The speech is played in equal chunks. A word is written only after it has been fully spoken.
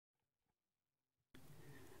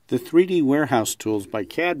The 3D Warehouse tools by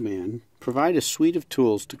Cadman provide a suite of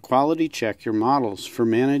tools to quality check your models for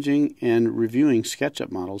managing and reviewing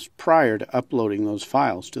SketchUp models prior to uploading those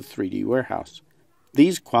files to 3D Warehouse.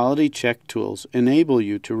 These quality check tools enable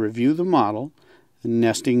you to review the model,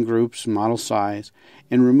 nesting groups, model size,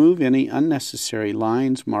 and remove any unnecessary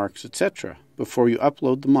lines, marks, etc. before you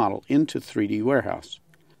upload the model into 3D Warehouse.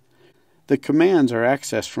 The commands are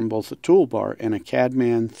accessed from both the toolbar and a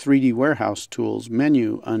Cadman 3D Warehouse Tools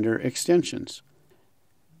menu under Extensions.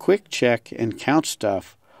 Quick Check and Count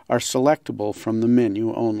Stuff are selectable from the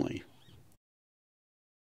menu only.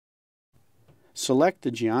 Select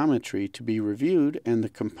the geometry to be reviewed and the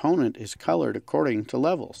component is colored according to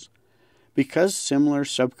levels. Because similar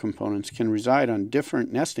subcomponents can reside on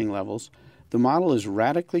different nesting levels, the model is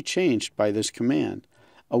radically changed by this command.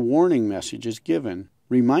 A warning message is given,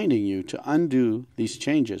 reminding you to undo these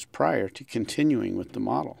changes prior to continuing with the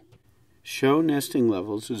model. Show nesting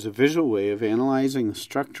levels is a visual way of analyzing the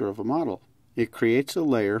structure of a model. It creates a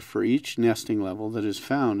layer for each nesting level that is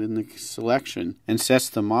found in the selection and sets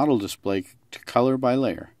the model display to color by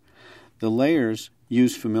layer. The layers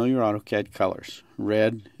use familiar AutoCAD colors.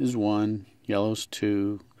 Red is 1, yellow is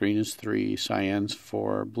 2, green is 3, cyan is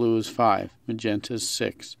 4, blue is 5, magenta is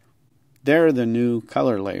 6. There are the new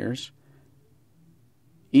color layers,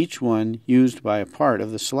 each one used by a part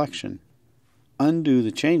of the selection. Undo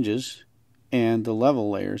the changes and the level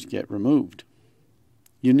layers get removed.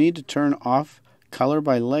 You need to turn off color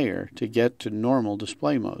by layer to get to normal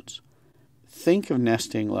display modes. Think of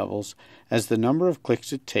nesting levels as the number of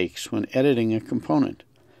clicks it takes when editing a component.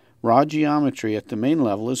 Raw geometry at the main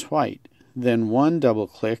level is white. Then one double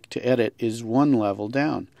click to edit is 1 level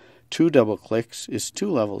down. 2 double clicks is 2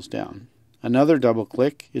 levels down. Another double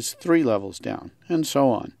click is 3 levels down, and so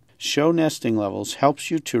on. Show nesting levels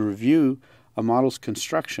helps you to review a model's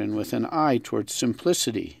construction with an eye towards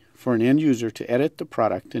simplicity for an end user to edit the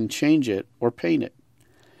product and change it or paint it.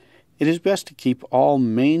 It is best to keep all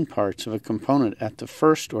main parts of a component at the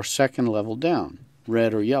first or second level down,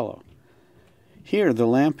 red or yellow. Here the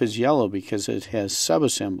lamp is yellow because it has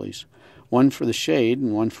subassemblies, one for the shade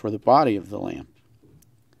and one for the body of the lamp.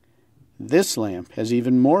 This lamp has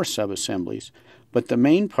even more subassemblies, but the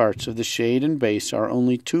main parts of the shade and base are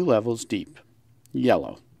only 2 levels deep,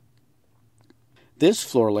 yellow. This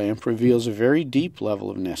floor lamp reveals a very deep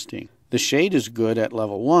level of nesting. The shade is good at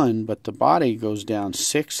level 1, but the body goes down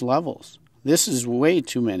 6 levels. This is way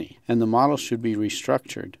too many, and the model should be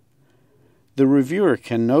restructured. The reviewer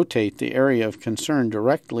can notate the area of concern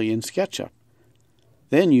directly in SketchUp.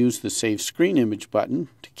 Then use the Save Screen Image button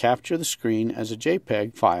to capture the screen as a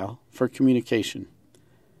JPEG file for communication.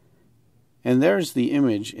 And there's the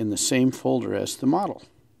image in the same folder as the model.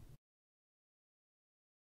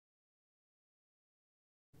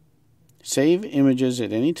 Save images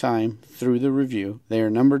at any time through the review. They are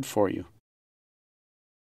numbered for you.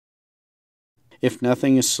 If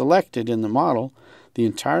nothing is selected in the model, the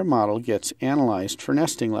entire model gets analyzed for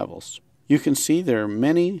nesting levels. You can see there are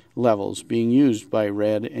many levels being used by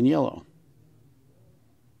red and yellow.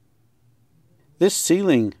 This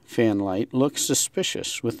ceiling fan light looks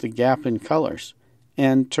suspicious with the gap in colors,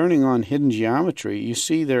 and turning on hidden geometry, you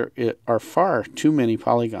see there are far too many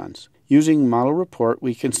polygons. Using Model Report,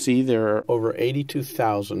 we can see there are over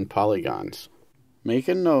 82,000 polygons. Make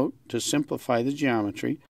a note to simplify the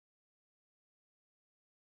geometry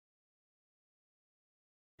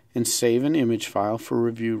and save an image file for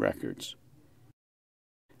review records.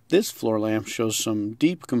 This floor lamp shows some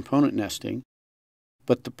deep component nesting,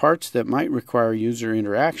 but the parts that might require user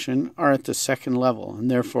interaction are at the second level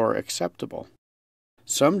and therefore acceptable.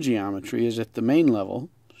 Some geometry is at the main level,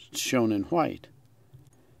 shown in white.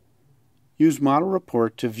 Use Model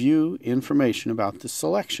Report to view information about the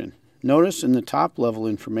selection. Notice in the top level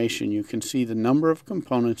information you can see the number of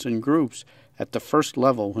components and groups at the first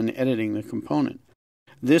level when editing the component.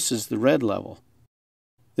 This is the red level.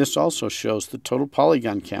 This also shows the total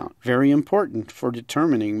polygon count, very important for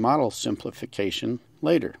determining model simplification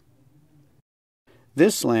later.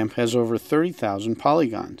 This lamp has over 30,000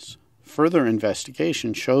 polygons. Further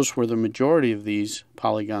investigation shows where the majority of these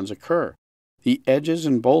polygons occur. The edges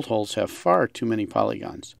and bolt holes have far too many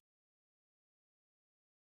polygons.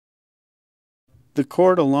 The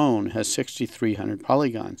cord alone has 6,300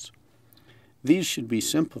 polygons. These should be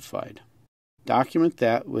simplified. Document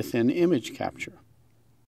that within image capture.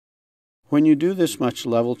 When you do this much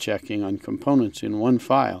level checking on components in one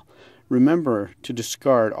file, remember to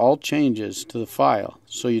discard all changes to the file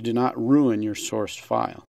so you do not ruin your source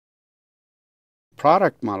file.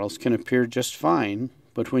 Product models can appear just fine,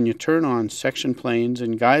 but when you turn on section planes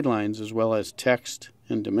and guidelines as well as text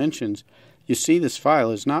and dimensions, You see this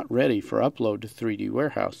file is not ready for upload to 3D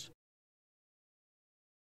Warehouse.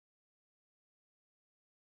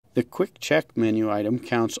 The Quick Check menu item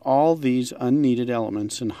counts all these unneeded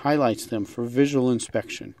elements and highlights them for visual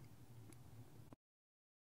inspection.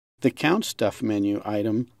 The Count Stuff menu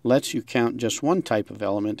item lets you count just one type of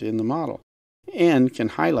element in the model and can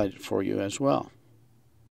highlight it for you as well.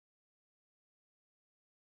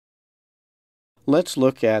 Let's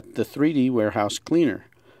look at the 3D Warehouse Cleaner.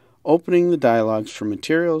 Opening the dialogs for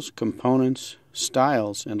Materials, Components,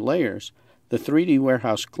 Styles, and Layers, the 3D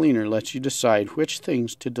Warehouse Cleaner lets you decide which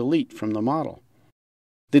things to delete from the model.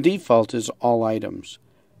 The default is All Items.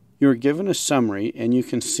 You are given a summary and you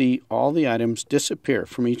can see all the items disappear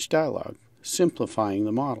from each dialog, simplifying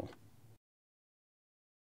the model.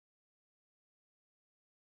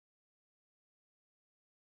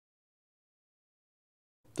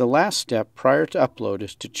 The last step prior to upload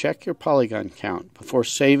is to check your polygon count before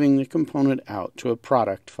saving the component out to a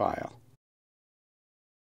product file.